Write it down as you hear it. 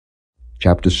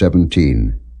Chapter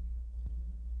 17.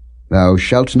 Thou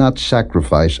shalt not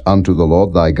sacrifice unto the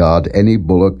Lord thy God any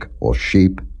bullock or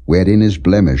sheep wherein is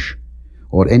blemish,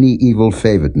 or any evil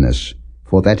favouredness,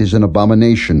 for that is an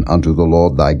abomination unto the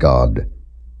Lord thy God.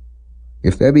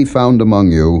 If there be found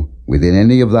among you, within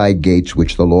any of thy gates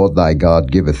which the Lord thy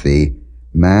God giveth thee,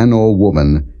 man or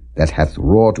woman that hath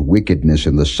wrought wickedness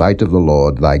in the sight of the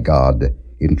Lord thy God,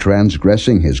 in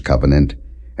transgressing his covenant,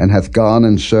 and hath gone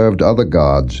and served other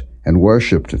gods, and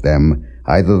worshipped them,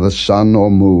 either the sun or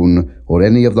moon, or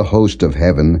any of the host of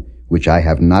heaven, which I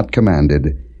have not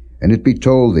commanded, and it be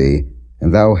told thee,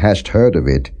 and thou hast heard of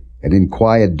it, and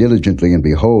inquired diligently, and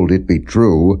behold, it be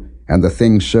true, and the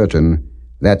thing certain,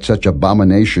 that such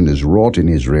abomination is wrought in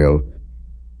Israel,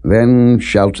 then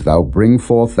shalt thou bring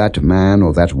forth that man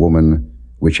or that woman,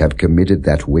 which have committed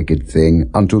that wicked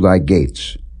thing, unto thy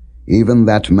gates, even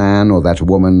that man or that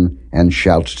woman, and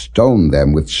shalt stone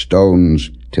them with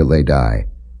stones till they die.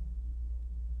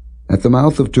 At the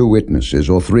mouth of 2 witnesses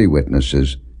or 3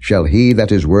 witnesses shall he that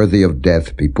is worthy of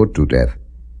death be put to death.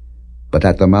 But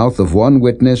at the mouth of 1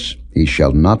 witness he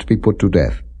shall not be put to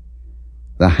death.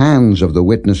 The hands of the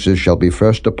witnesses shall be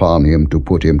first upon him to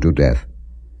put him to death,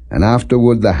 and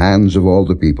afterward the hands of all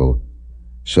the people.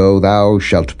 So thou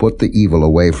shalt put the evil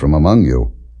away from among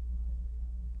you.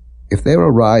 If there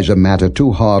arise a matter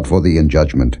too hard for thee in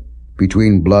judgment,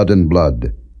 between blood and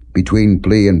blood, between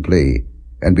plea and plea,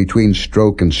 and between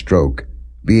stroke and stroke,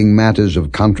 being matters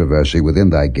of controversy within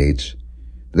thy gates,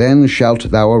 then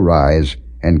shalt thou arise,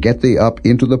 and get thee up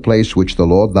into the place which the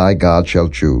Lord thy God shall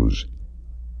choose.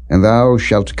 And thou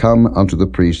shalt come unto the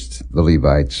priests, the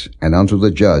Levites, and unto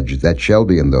the judge that shall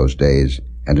be in those days,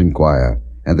 and inquire,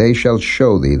 and they shall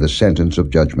show thee the sentence of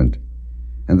judgment.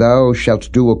 And thou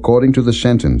shalt do according to the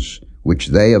sentence which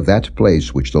they of that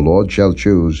place which the Lord shall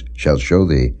choose shall show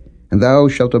thee, and thou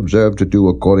shalt observe to do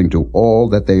according to all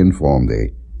that they inform thee,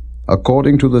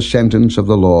 according to the sentence of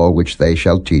the law which they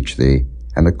shall teach thee,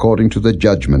 and according to the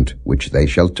judgment which they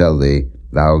shall tell thee,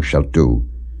 thou shalt do.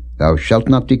 Thou shalt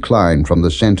not decline from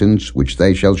the sentence which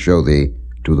they shall show thee,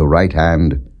 to the right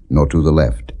hand, nor to the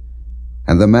left.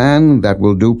 And the man that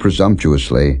will do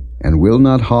presumptuously, and will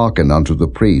not hearken unto the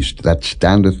priest that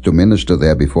standeth to minister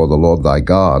there before the Lord thy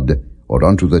God, or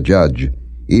unto the judge,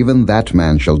 even that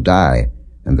man shall die,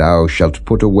 and thou shalt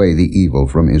put away the evil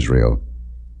from Israel.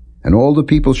 And all the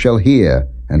people shall hear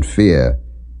and fear,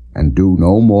 and do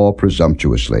no more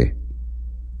presumptuously.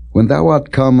 When thou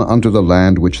art come unto the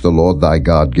land which the Lord thy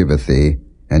God giveth thee,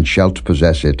 and shalt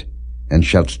possess it, and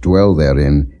shalt dwell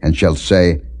therein, and shalt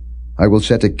say, I will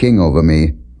set a king over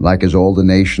me, like as all the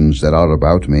nations that are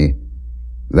about me,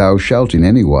 thou shalt in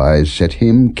any wise set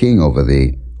him king over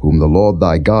thee, whom the Lord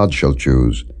thy God shall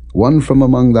choose. One from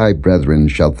among thy brethren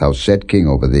shalt thou set king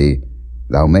over thee.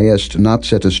 Thou mayest not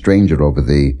set a stranger over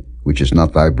thee, which is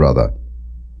not thy brother.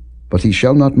 But he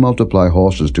shall not multiply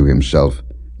horses to himself,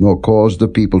 nor cause the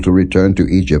people to return to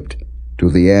Egypt, to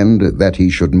the end that he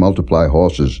should multiply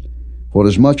horses. For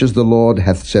as much as the Lord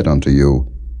hath said unto you,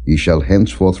 ye shall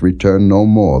henceforth return no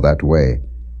more that way.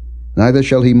 Neither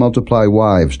shall he multiply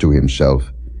wives to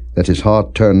himself, that his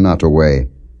heart turn not away,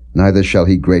 neither shall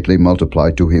he greatly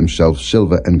multiply to himself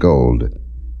silver and gold.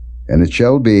 And it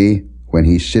shall be, when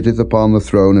he sitteth upon the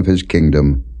throne of his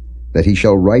kingdom, that he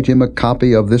shall write him a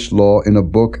copy of this law in a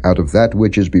book out of that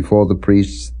which is before the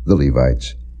priests, the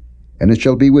Levites. And it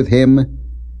shall be with him,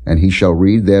 and he shall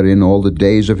read therein all the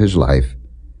days of his life,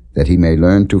 that he may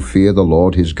learn to fear the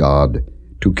Lord his God,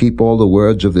 to keep all the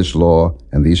words of this law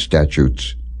and these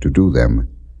statutes, to do them,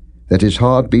 that his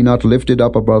heart be not lifted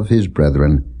up above his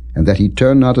brethren, and that he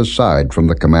turn not aside from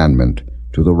the commandment,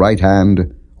 to the right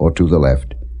hand or to the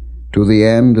left, to the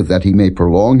end that he may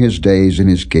prolong his days in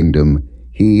his kingdom,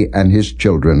 he and his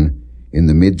children, in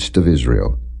the midst of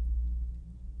Israel.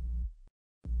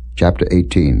 Chapter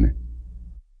 18.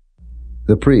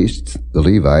 The priests, the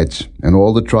Levites, and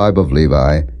all the tribe of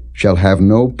Levi, shall have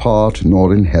no part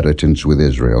nor inheritance with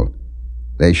Israel.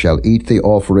 They shall eat the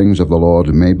offerings of the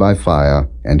Lord made by fire,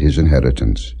 and his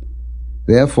inheritance.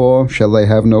 Therefore shall they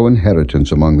have no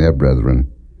inheritance among their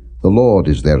brethren. The Lord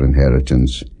is their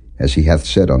inheritance, as he hath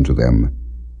said unto them.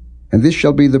 And this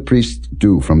shall be the priest's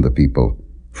due from the people,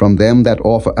 from them that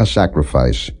offer a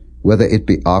sacrifice, whether it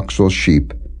be ox or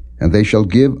sheep, and they shall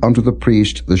give unto the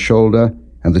priest the shoulder,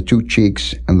 and the 2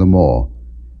 cheeks, and the maw.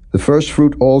 The first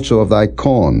fruit also of thy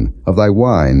corn, of thy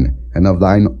wine, and of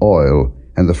thine oil,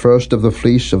 and the first of the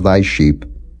fleece of thy sheep,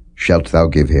 shalt thou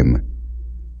give him.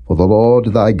 For the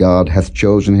Lord thy God hath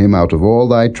chosen him out of all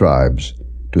thy tribes,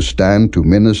 to stand to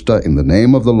minister in the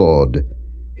name of the Lord,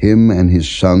 him and his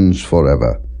sons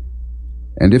forever.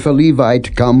 And if a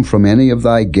Levite come from any of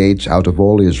thy gates out of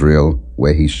all Israel,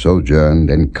 where he sojourned,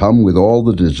 and come with all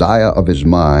the desire of his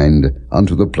mind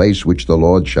unto the place which the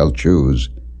Lord shall choose,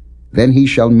 then he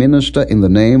shall minister in the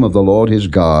name of the Lord his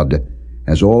God,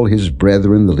 as all his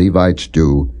brethren the Levites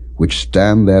do, which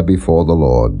stand there before the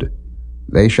Lord.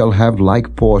 They shall have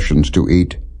like portions to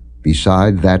eat,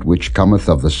 beside that which cometh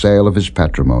of the sale of his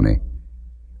patrimony.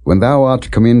 When thou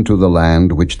art come into the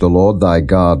land which the Lord thy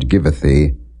God giveth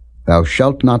thee, thou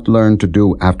shalt not learn to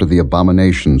do after the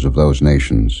abominations of those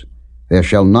nations. There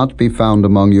shall not be found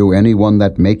among you any one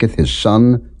that maketh his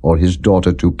son or his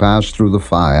daughter to pass through the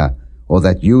fire, or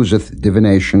that useth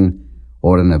divination,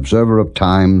 or an observer of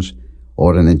times,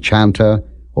 or an enchanter,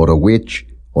 or a witch,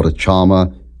 or a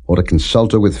charmer, or a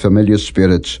consulter with familiar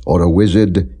spirits, or a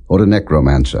wizard, or a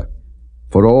necromancer.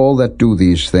 For all that do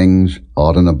these things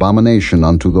are an abomination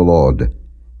unto the Lord.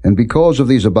 And because of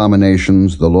these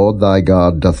abominations the Lord thy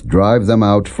God doth drive them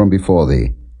out from before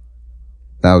thee.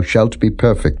 Thou shalt be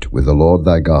perfect with the Lord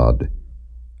thy God.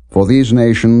 For these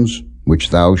nations, which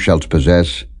thou shalt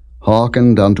possess,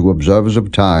 hearkened unto observers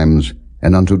of times,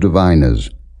 and unto diviners.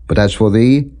 But as for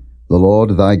thee, the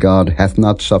Lord thy God hath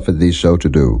not suffered thee so to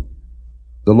do.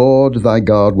 The Lord thy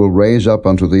God will raise up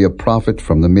unto thee a prophet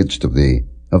from the midst of thee,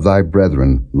 of thy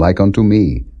brethren, like unto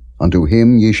me. Unto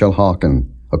him ye shall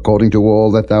hearken, according to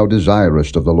all that thou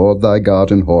desirest of the Lord thy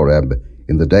God in Horeb,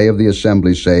 in the day of the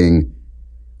assembly, saying,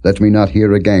 Let me not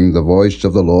hear again the voice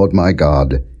of the Lord my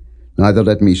God, neither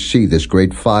let me see this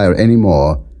great fire any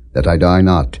more, that I die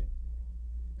not.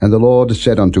 And the Lord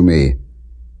said unto me,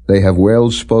 They have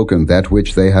well spoken that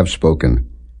which they have spoken.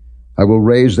 I will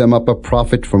raise them up a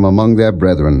prophet from among their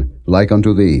brethren, like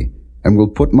unto thee, and will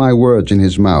put my words in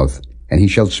his mouth, and he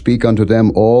shall speak unto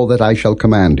them all that I shall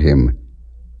command him.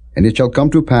 And it shall come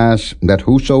to pass, that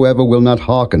whosoever will not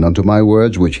hearken unto my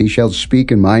words which he shall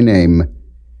speak in my name,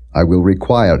 I will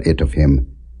require it of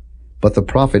him. But the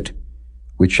prophet,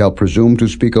 which shall presume to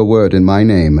speak a word in my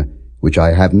name, which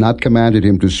I have not commanded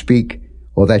him to speak,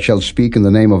 or that shall speak in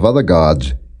the name of other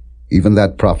gods, even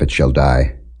that prophet shall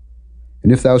die.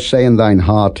 And if thou say in thine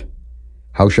heart,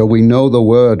 How shall we know the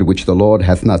word which the Lord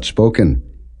hath not spoken?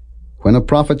 When a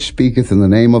prophet speaketh in the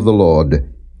name of the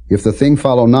Lord, if the thing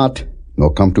follow not,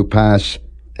 nor come to pass,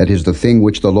 that is the thing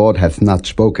which the Lord hath not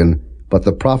spoken, but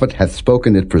the prophet hath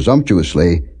spoken it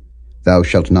presumptuously, thou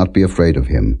shalt not be afraid of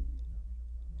him.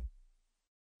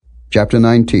 Chapter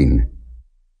 19.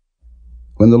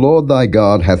 When the Lord thy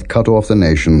God hath cut off the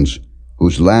nations,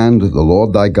 whose land the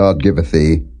Lord thy God giveth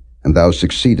thee, and thou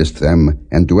succeedest them,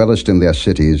 and dwellest in their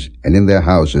cities, and in their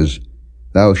houses,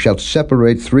 thou shalt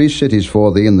separate 3 cities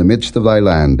for thee in the midst of thy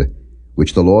land,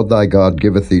 which the Lord thy God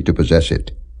giveth thee to possess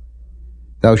it.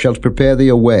 Thou shalt prepare thee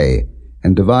a way,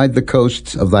 and divide the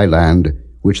coasts of thy land,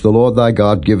 which the Lord thy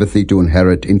God giveth thee to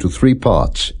inherit, into 3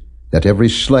 parts, that every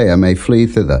slayer may flee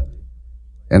thither.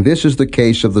 And this is the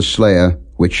case of the slayer,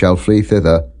 which shall flee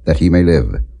thither, that he may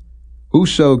live.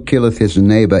 Whoso killeth his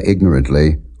neighbor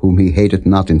ignorantly, whom he hateth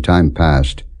not in time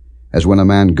past, as when a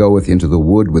man goeth into the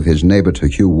wood with his neighbor to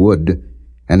hew wood,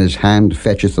 and his hand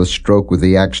fetcheth a stroke with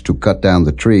the axe to cut down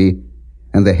the tree,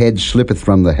 and the head slippeth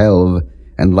from the helve,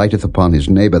 and lighteth upon his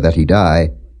neighbor that he die,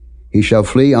 he shall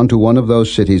flee unto one of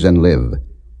those cities and live.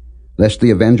 Lest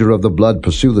the avenger of the blood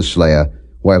pursue the slayer,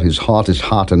 while his heart is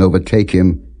hot, and overtake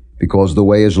him, because the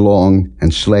way is long,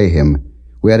 and slay him,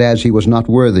 whereas he was not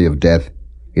worthy of death,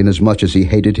 inasmuch as he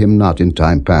hated him not in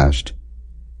time past.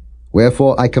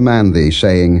 Wherefore I command thee,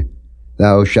 saying,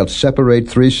 Thou shalt separate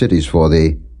 3 cities for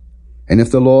thee. And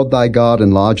if the Lord thy God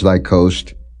enlarge thy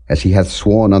coast, as he hath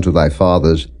sworn unto thy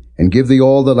fathers, and give thee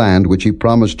all the land which he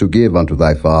promised to give unto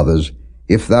thy fathers,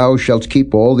 if thou shalt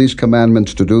keep all these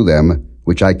commandments to do them,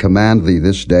 which I command thee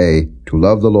this day, to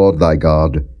love the Lord thy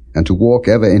God, and to walk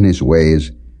ever in his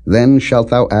ways, then shalt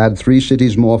thou add 3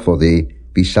 cities more for thee,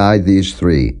 beside these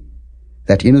 3,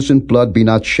 that innocent blood be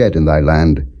not shed in thy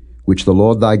land, which the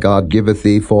Lord thy God giveth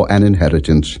thee for an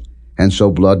inheritance, and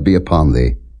so blood be upon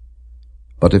thee.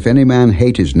 But if any man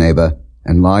hate his neighbor,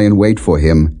 and lie in wait for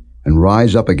him, and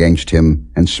rise up against him,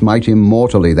 and smite him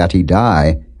mortally that he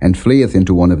die, and fleeth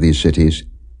into one of these cities,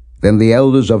 then the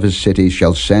elders of his city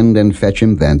shall send and fetch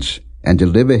him thence, and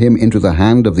deliver him into the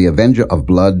hand of the avenger of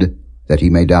blood, that he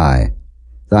may die.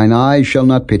 Thine eyes shall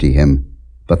not pity him,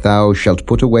 but thou shalt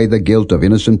put away the guilt of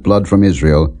innocent blood from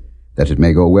Israel, that it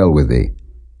may go well with thee.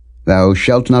 Thou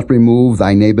shalt not remove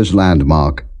thy neighbor's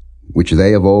landmark, which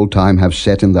they of old time have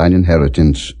set in thine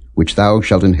inheritance, which thou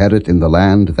shalt inherit in the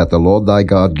land that the Lord thy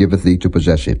God giveth thee to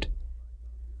possess it.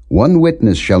 1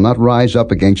 witness shall not rise up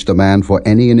against a man for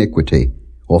any iniquity,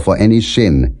 or for any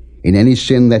sin, in any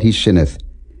sin that he sinneth,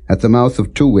 At the mouth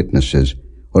of 2 witnesses,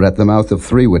 or at the mouth of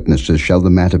 3 witnesses shall the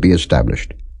matter be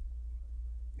established.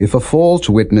 If a false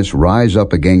witness rise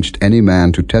up against any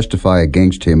man to testify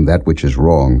against him that which is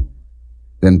wrong,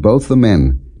 then both the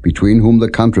men, between whom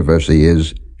the controversy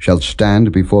is, shall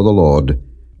stand before the Lord,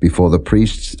 before the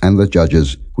priests and the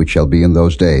judges, which shall be in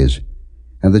those days.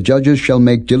 And the judges shall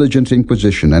make diligent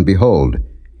inquisition, and behold,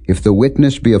 if the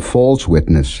witness be a false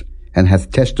witness, and hath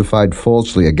testified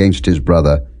falsely against his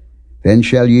brother, then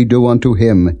shall ye do unto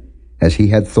him as he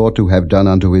had thought to have done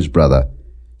unto his brother.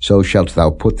 So shalt thou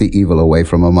put the evil away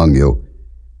from among you.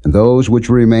 And those which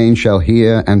remain shall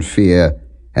hear and fear,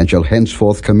 and shall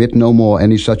henceforth commit no more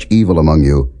any such evil among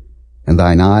you. And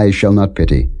thine eyes shall not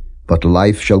pity, but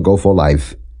life shall go for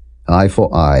life, eye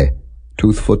for eye,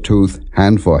 tooth for tooth,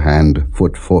 hand for hand,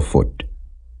 foot for foot.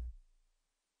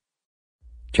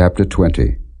 Chapter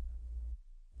 20.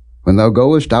 When thou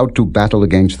goest out to battle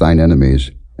against thine enemies,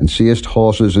 and seest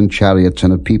horses and chariots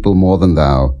and a people more than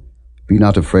thou, be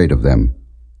not afraid of them.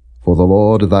 For the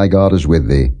Lord thy God is with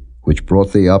thee, which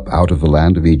brought thee up out of the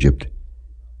land of Egypt.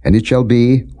 And it shall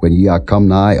be, when ye are come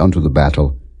nigh unto the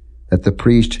battle, that the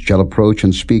priest shall approach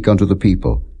and speak unto the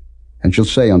people, and shall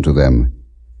say unto them,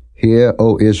 Hear,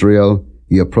 O Israel,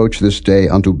 ye approach this day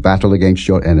unto battle against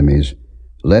your enemies.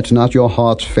 Let not your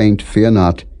hearts faint, fear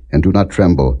not, and do not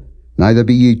tremble, neither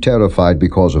be ye terrified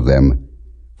because of them.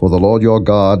 For the Lord your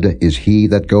God is he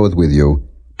that goeth with you,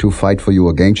 to fight for you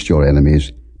against your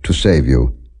enemies, to save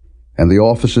you. And the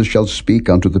officers shall speak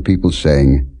unto the people,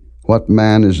 saying, What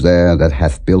man is there that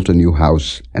hath built a new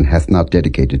house, and hath not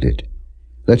dedicated it?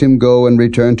 Let him go and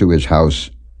return to his house,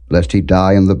 lest he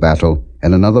die in the battle,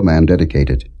 and another man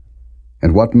dedicate it.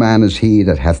 And what man is he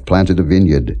that hath planted a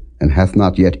vineyard, and hath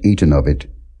not yet eaten of it?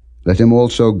 Let him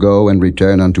also go and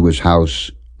return unto his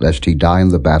house, lest he die in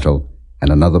the battle,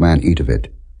 and another man eat of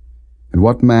it. And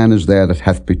what man is there that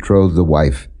hath betrothed the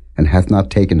wife, and hath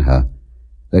not taken her?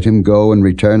 Let him go and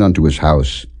return unto his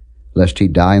house, lest he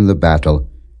die in the battle,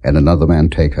 and another man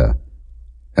take her.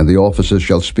 And the officers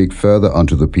shall speak further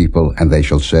unto the people, and they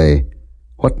shall say,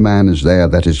 What man is there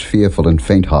that is fearful and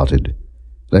faint-hearted?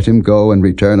 Let him go and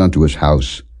return unto his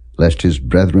house, lest his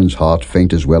brethren's heart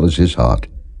faint as well as his heart.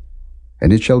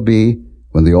 And it shall be,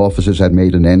 when the officers had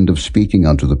made an end of speaking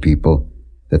unto the people,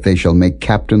 that they shall make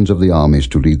captains of the armies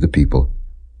to lead the people.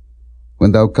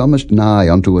 When thou comest nigh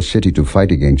unto a city to fight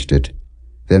against it,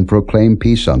 then proclaim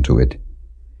peace unto it.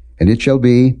 And it shall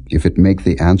be, if it make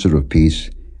the answer of peace,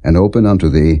 and open unto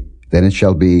thee, then it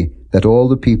shall be, that all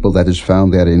the people that is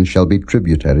found therein shall be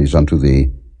tributaries unto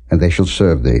thee, and they shall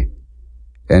serve thee.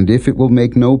 And if it will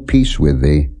make no peace with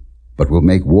thee, but will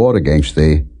make war against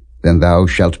thee, then thou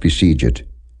shalt besiege it.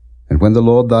 And when the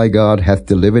Lord thy God hath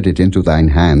delivered it into thine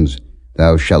hands,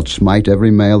 thou shalt smite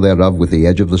every male thereof with the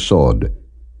edge of the sword.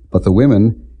 But the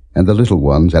women, and the little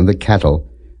ones, and the cattle,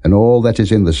 and all that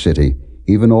is in the city,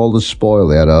 even all the spoil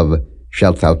thereof,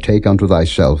 shalt thou take unto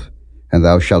thyself, and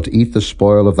thou shalt eat the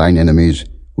spoil of thine enemies,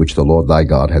 which the Lord thy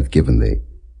God hath given thee.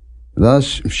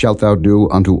 Thus shalt thou do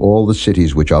unto all the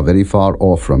cities which are very far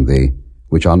off from thee,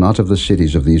 which are not of the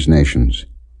cities of these nations.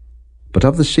 But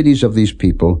of the cities of these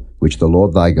people, which the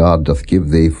Lord thy God doth give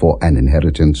thee for an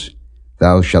inheritance,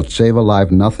 thou shalt save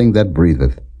alive nothing that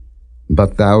breatheth,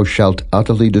 but thou shalt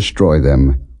utterly destroy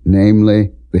them,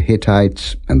 namely, the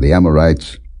Hittites and the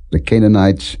Amorites, the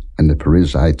Canaanites and the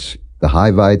Perizzites, the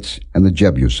Hivites and the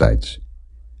Jebusites,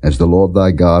 as the Lord thy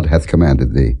God hath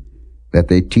commanded thee, that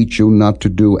they teach you not to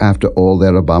do after all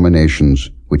their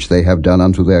abominations, which they have done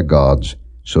unto their gods,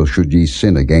 so should ye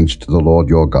sin against the Lord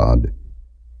your God.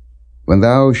 When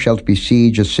thou shalt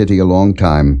besiege a city a long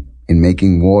time, in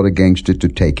making war against it to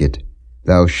take it,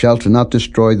 thou shalt not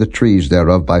destroy the trees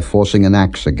thereof by forcing an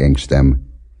axe against them.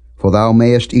 For thou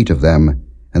mayest eat of them,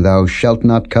 and thou shalt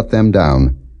not cut them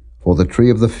down. For the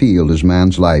tree of the field is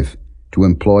man's life, to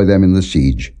employ them in the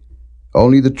siege.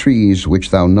 Only the trees which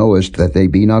thou knowest that they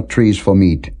be not trees for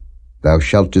meat, thou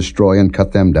shalt destroy and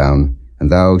cut them down,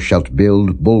 and thou shalt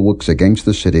build bulwarks against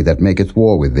the city that maketh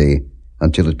war with thee,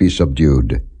 until it be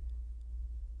subdued.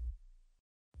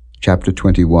 Chapter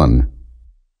 21.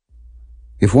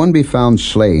 If one be found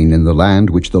slain in the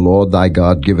land which the Lord thy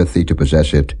God giveth thee to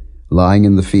possess it, lying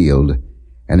in the field,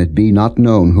 and it be not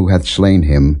known who hath slain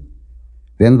him,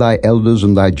 then thy elders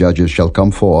and thy judges shall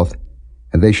come forth,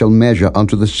 and they shall measure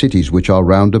unto the cities which are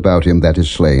round about him that is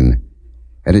slain.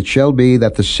 And it shall be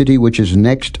that the city which is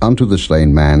next unto the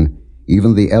slain man,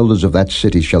 even the elders of that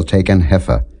city shall take an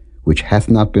heifer, which hath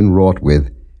not been wrought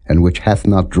with, and which hath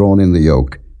not drawn in the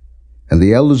yoke. And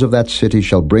the elders of that city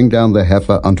shall bring down the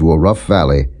heifer unto a rough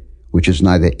valley, which is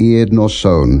neither eared nor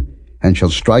sown, and shall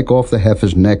strike off the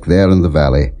heifer's neck there in the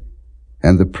valley.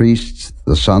 And the priests,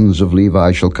 the sons of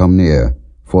Levi, shall come near.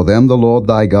 For them the Lord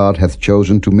thy God hath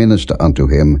chosen to minister unto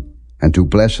him, and to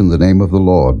bless in the name of the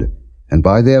Lord. And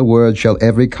by their word shall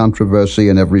every controversy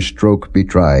and every stroke be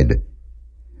tried.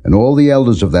 And all the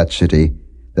elders of that city,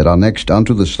 that are next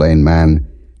unto the slain man,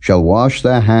 shall wash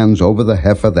their hands over the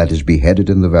heifer that is beheaded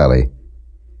in the valley.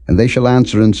 And they shall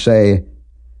answer and say,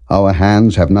 Our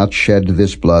hands have not shed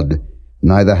this blood,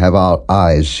 neither have our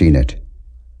eyes seen it.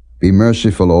 Be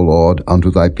merciful, O Lord,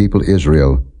 unto thy people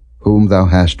Israel, whom thou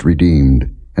hast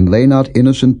redeemed, and lay not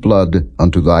innocent blood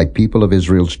unto thy people of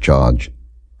Israel's charge,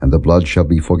 and the blood shall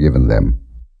be forgiven them.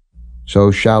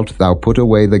 So shalt thou put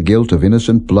away the guilt of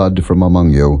innocent blood from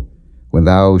among you, when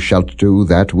thou shalt do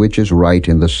that which is right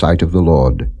in the sight of the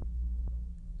Lord.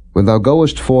 When thou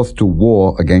goest forth to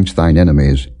war against thine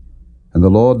enemies, and the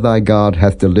Lord thy God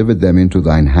hath delivered them into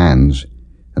thine hands,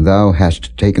 and thou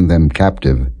hast taken them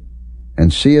captive,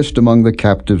 and seest among the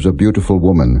captives a beautiful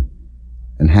woman,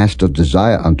 and hast a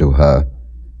desire unto her,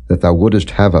 that thou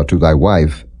wouldest have her to thy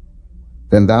wife,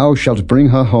 then thou shalt bring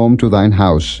her home to thine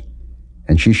house,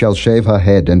 and she shall shave her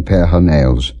head and pare her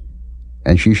nails.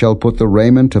 And she shall put the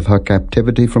raiment of her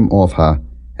captivity from off her,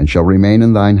 and shall remain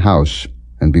in thine house,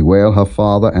 and bewail her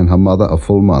father and her mother a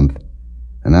full month.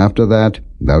 And after that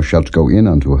thou shalt go in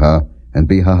unto her, and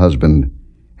be her husband,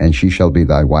 and she shall be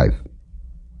thy wife.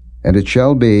 And it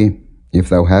shall be, if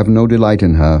thou have no delight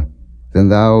in her, then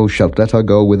thou shalt let her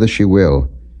go whither she will,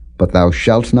 but thou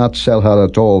shalt not sell her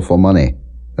at all for money.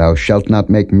 Thou shalt not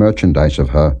make merchandise of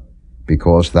her,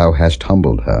 because thou hast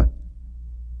humbled her.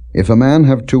 If a man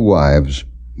have 2 wives,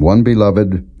 one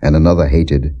beloved and another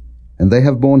hated, and they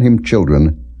have borne him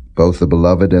children, both the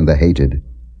beloved and the hated,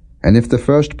 and if the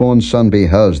firstborn son be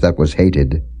hers that was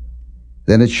hated,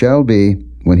 then it shall be,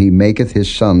 when he maketh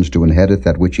his sons to inherit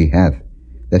that which he hath,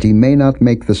 that he may not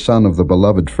make the son of the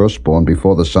beloved firstborn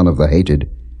before the son of the hated,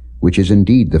 which is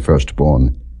indeed the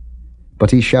firstborn.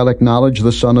 But he shall acknowledge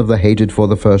the son of the hated for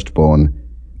the firstborn,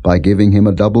 by giving him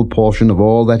a double portion of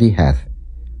all that he hath.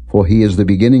 For he is the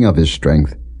beginning of his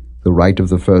strength, the right of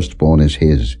the firstborn is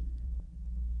his.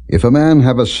 If a man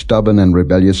have a stubborn and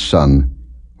rebellious son,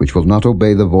 which will not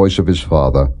obey the voice of his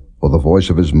father, or the voice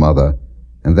of his mother,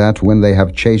 and that when they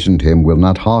have chastened him will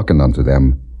not hearken unto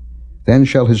them, then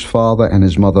shall his father and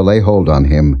his mother lay hold on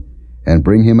him, and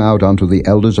bring him out unto the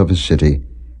elders of his city,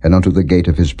 and unto the gate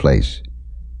of his place.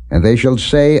 And they shall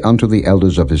say unto the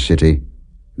elders of his city,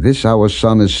 This our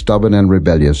son is stubborn and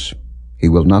rebellious. He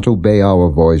will not obey our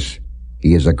voice.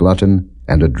 He is a glutton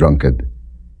and a drunkard.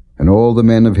 And all the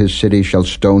men of his city shall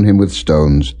stone him with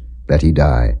stones, that he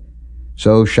die.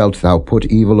 So shalt thou put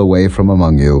evil away from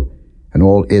among you, and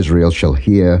all Israel shall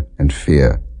hear and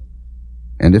fear.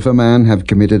 And if a man have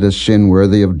committed a sin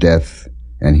worthy of death,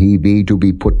 and he be to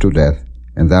be put to death,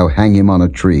 and thou hang him on a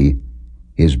tree,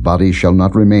 his body shall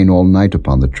not remain all night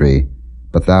upon the tree,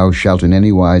 but thou shalt in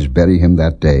any wise bury him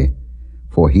that day.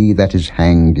 For he that is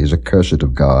hanged is accursed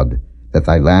of God, that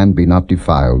thy land be not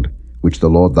defiled, which the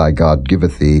Lord thy God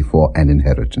giveth thee for an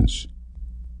inheritance.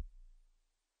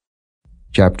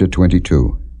 Chapter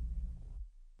 22.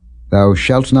 Thou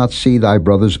shalt not see thy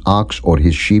brother's ox or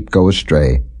his sheep go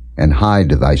astray, and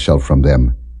hide thyself from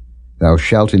them. Thou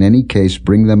shalt in any case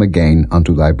bring them again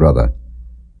unto thy brother.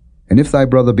 And if thy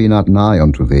brother be not nigh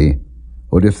unto thee,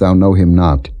 or if thou know him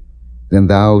not, then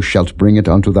thou shalt bring it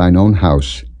unto thine own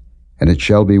house, and it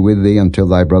shall be with thee until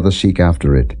thy brother seek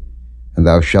after it, and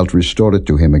thou shalt restore it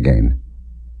to him again.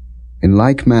 In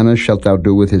like manner shalt thou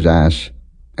do with his ass,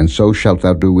 and so shalt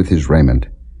thou do with his raiment,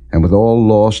 and with all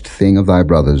lost thing of thy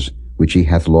brother's, which he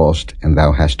hath lost, and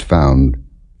thou hast found,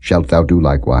 shalt thou do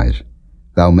likewise.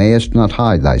 Thou mayest not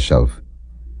hide thyself.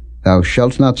 Thou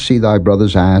shalt not see thy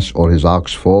brother's ass or his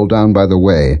ox fall down by the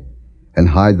way, and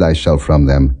hide thyself from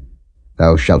them.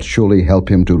 Thou shalt surely help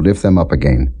him to lift them up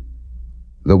again.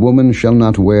 The woman shall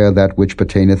not wear that which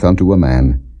pertaineth unto a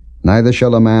man, neither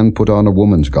shall a man put on a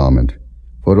woman's garment,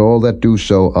 for all that do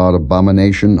so are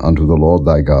abomination unto the Lord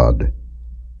thy God.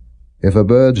 If a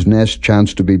bird's nest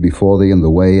chance to be before thee in the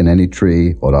way in any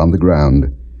tree, or on the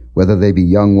ground, whether they be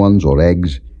young ones or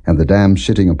eggs, and the dam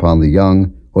sitting upon the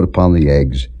young or upon the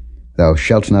eggs, thou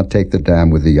shalt not take the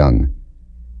dam with the young.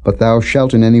 But thou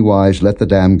shalt in any wise let the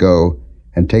dam go,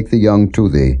 and take the young to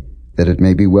thee, that it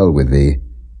may be well with thee,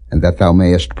 and that thou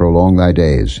mayest prolong thy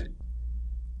days.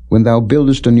 When thou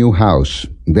buildest a new house,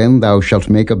 then thou shalt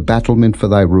make a battlement for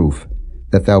thy roof,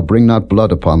 that thou bring not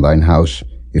blood upon thine house,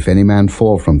 if any man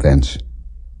fall from thence.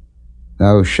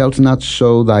 Thou shalt not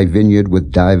sow thy vineyard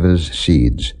with divers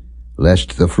seeds,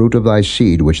 lest the fruit of thy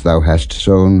seed which thou hast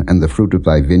sown and the fruit of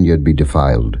thy vineyard be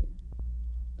defiled.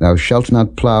 Thou shalt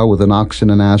not plow with an ox and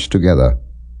an ass together.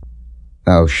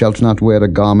 Thou shalt not wear a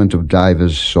garment of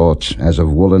divers sorts, as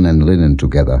of woolen and linen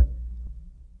together.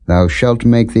 Thou shalt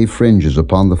make thee fringes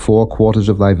upon the 4 quarters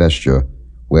of thy vesture,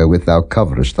 wherewith thou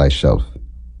coverest thyself.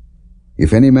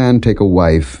 If any man take a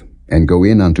wife, and go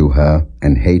in unto her,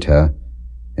 and hate her,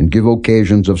 and give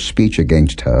occasions of speech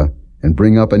against her, and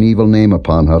bring up an evil name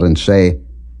upon her, and say,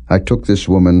 I took this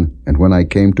woman, and when I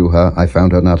came to her, I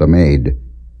found her not a maid.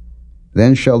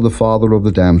 Then shall the father of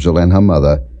the damsel and her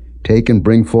mother take and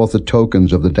bring forth the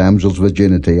tokens of the damsel's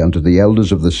virginity unto the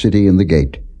elders of the city in the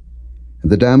gate.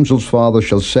 And the damsel's father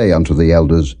shall say unto the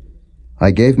elders, I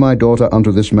gave my daughter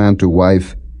unto this man to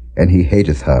wife, and he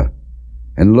hateth her.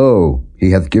 And lo,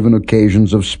 he hath given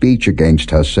occasions of speech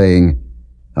against her, saying,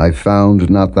 I found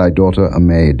not thy daughter a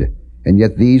maid, and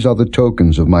yet these are the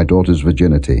tokens of my daughter's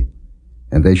virginity.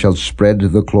 And they shall spread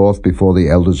the cloth before the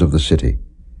elders of the city.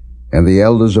 And the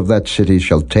elders of that city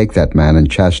shall take that man and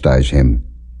chastise him.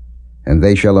 And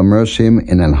they shall immerse him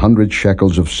in 100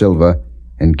 shekels of silver,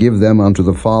 and give them unto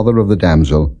the father of the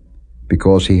damsel,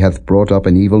 because he hath brought up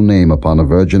an evil name upon a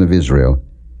virgin of Israel,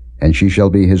 and she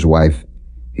shall be his wife.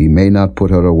 He may not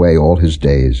put her away all his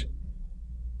days.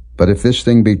 But if this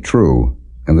thing be true,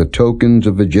 and the tokens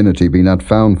of virginity be not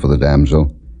found for the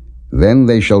damsel, then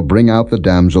they shall bring out the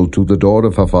damsel to the door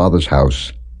of her father's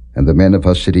house, and the men of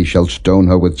her city shall stone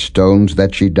her with stones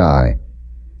that she die,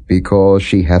 because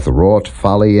she hath wrought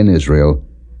folly in Israel,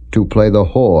 to play the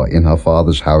whore in her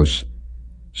father's house.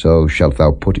 So shalt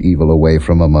thou put evil away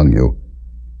from among you.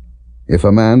 If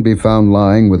a man be found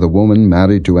lying with a woman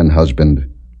married to an husband,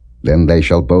 then they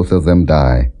shall both of them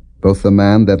die, both the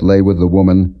man that lay with the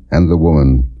woman and the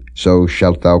woman. So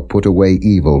shalt thou put away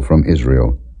evil from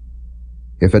Israel.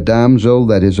 If a damsel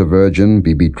that is a virgin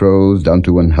be betrothed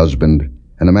unto an husband,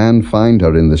 and a man find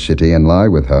her in the city, and lie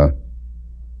with her,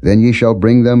 then ye shall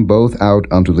bring them both out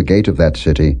unto the gate of that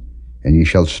city, and ye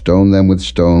shall stone them with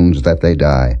stones that they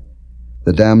die,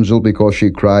 the damsel because she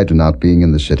cried not, being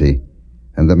in the city,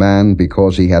 and the man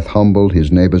because he hath humbled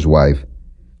his neighbour's wife.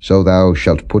 So thou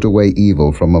shalt put away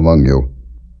evil from among you.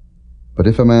 But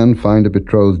if a man find a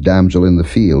betrothed damsel in the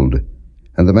field,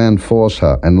 and the man force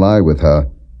her, and lie with her,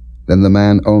 then the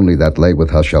man only that lay with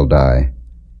her shall die.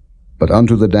 But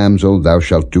unto the damsel thou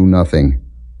shalt do nothing.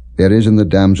 There is in the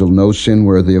damsel no sin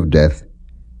worthy of death.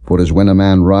 For as when a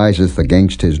man riseth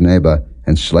against his neighbour,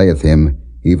 and slayeth him,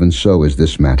 even so is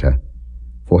this matter.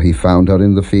 For he found her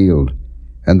in the field,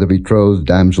 and the betrothed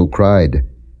damsel cried,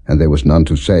 and there was none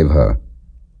to save her.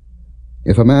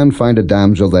 If a man find a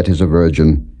damsel that is a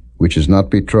virgin, which is not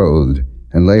betrothed,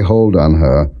 and lay hold on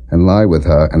her, and lie with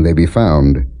her, and they be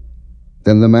found,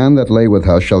 then the man that lay with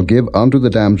her shall give unto the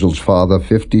damsel's father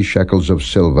 50 shekels of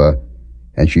silver,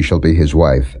 and she shall be his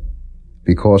wife.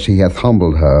 Because he hath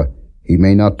humbled her, he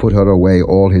may not put her away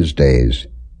all his days.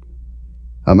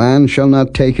 A man shall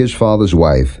not take his father's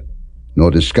wife, nor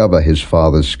discover his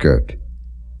father's skirt.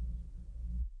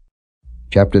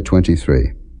 Chapter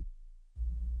 23.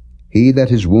 He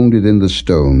that is wounded in the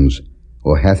stones,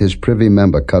 or hath his privy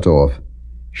member cut off,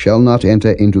 shall not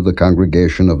enter into the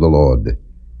congregation of the Lord.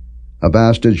 A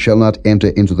bastard shall not enter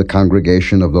into the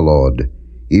congregation of the Lord.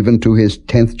 Even to his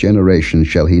 10th generation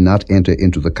shall he not enter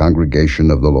into the congregation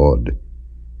of the Lord.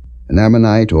 An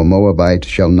Ammonite or Moabite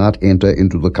shall not enter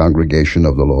into the congregation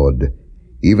of the Lord.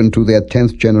 Even to their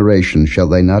 10th generation shall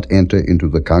they not enter into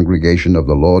the congregation of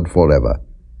the Lord forever.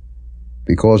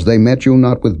 Because they met you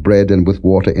not with bread and with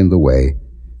water in the way,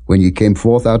 when ye came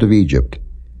forth out of Egypt,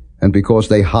 and because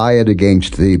they hired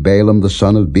against thee Balaam the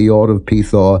son of Beor of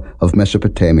Pethor of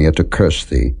Mesopotamia to curse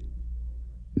thee.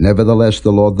 Nevertheless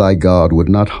the Lord thy God would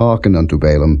not hearken unto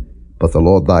Balaam, but the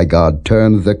Lord thy God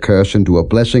turned the curse into a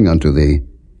blessing unto thee,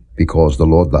 because the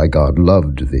Lord thy God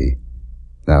loved thee.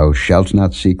 Thou shalt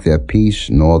not seek their peace,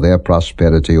 nor their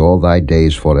prosperity all thy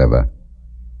days forever.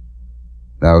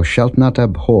 Thou shalt not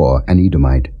abhor an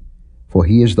Edomite, for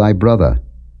he is thy brother.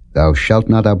 Thou shalt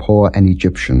not abhor an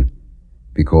Egyptian,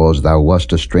 because thou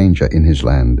wast a stranger in his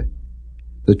land.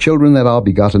 The children that are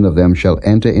begotten of them shall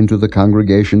enter into the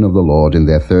congregation of the Lord in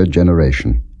their 3rd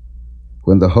generation.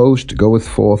 When the host goeth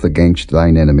forth against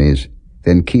thine enemies,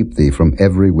 then keep thee from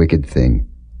every wicked thing.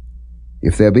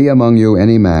 If there be among you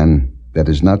any man that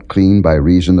is not clean by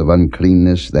reason of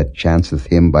uncleanness that chanceth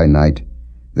him by night,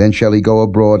 then shall he go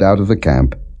abroad out of the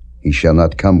camp. He shall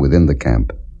not come within the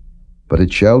camp. But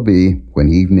it shall be,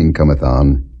 when evening cometh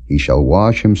on, he shall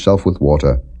wash himself with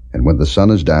water, and when the sun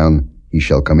is down, he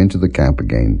shall come into the camp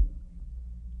again.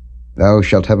 Thou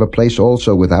shalt have a place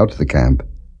also without the camp,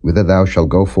 whither thou shalt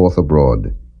go forth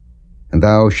abroad. And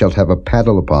thou shalt have a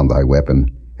paddle upon thy weapon,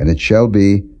 and it shall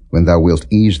be, when thou wilt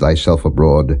ease thyself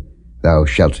abroad, thou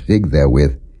shalt dig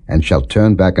therewith, and shalt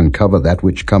turn back and cover that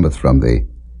which cometh from thee.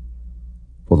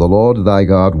 For the Lord thy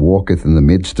God walketh in the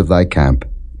midst of thy camp,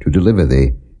 to deliver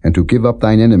thee, and to give up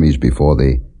thine enemies before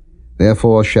thee.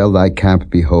 Therefore shall thy camp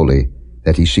be holy,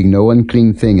 that he see no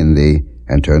unclean thing in thee,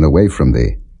 and turn away from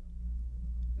thee.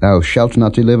 Thou shalt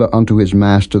not deliver unto his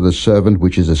master the servant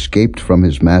which is escaped from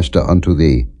his master unto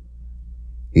thee.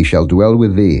 He shall dwell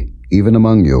with thee, even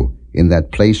among you, in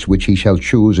that place which he shall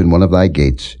choose in one of thy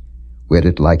gates, where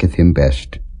it liketh him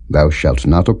best. Thou shalt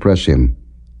not oppress him.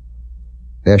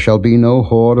 There shall be no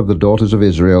whore of the daughters of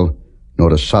Israel,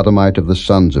 nor a sodomite of the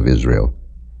sons of Israel.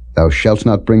 Thou shalt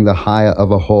not bring the hire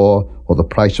of a whore, or the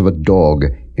price of a dog,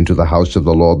 into the house of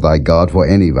the Lord thy God for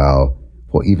any vow,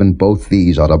 for even both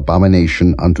these are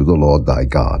abomination unto the Lord thy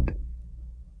God.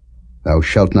 Thou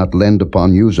shalt not lend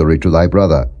upon usury to thy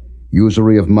brother,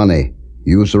 usury of money,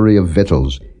 usury of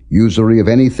victuals, usury of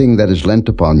anything that is lent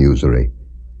upon usury.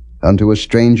 Unto a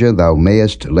stranger thou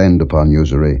mayest lend upon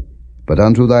usury, but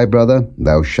unto thy brother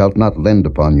thou shalt not lend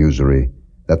upon usury,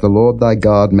 that the Lord thy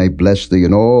God may bless thee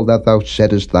in all that thou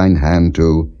settest thine hand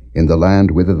to, in the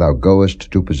land whither thou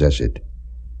goest to possess it.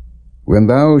 When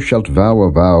thou shalt vow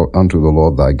a vow unto the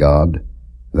Lord thy God,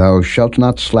 thou shalt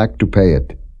not slack to pay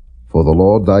it, for the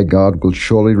Lord thy God will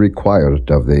surely require it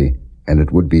of thee, and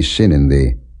it would be sin in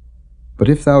thee. But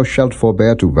if thou shalt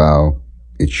forbear to vow,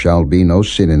 it shall be no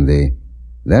sin in thee.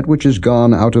 That which is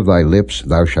gone out of thy lips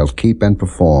thou shalt keep and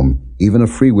perform, even a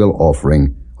freewill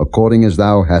offering, according as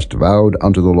thou hast vowed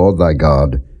unto the Lord thy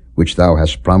God, which thou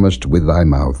hast promised with thy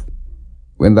mouth.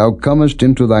 When thou comest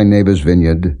into thy neighbour's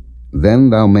vineyard, then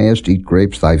thou mayest eat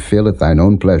grapes thy fill at thine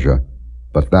own pleasure,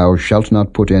 but thou shalt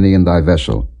not put any in thy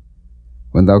vessel.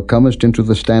 When thou comest into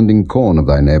the standing corn of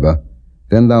thy neighbour,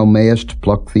 then thou mayest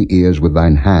pluck the ears with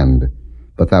thine hand,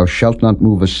 but thou shalt not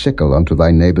move a sickle unto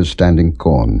thy neighbour's standing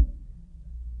corn.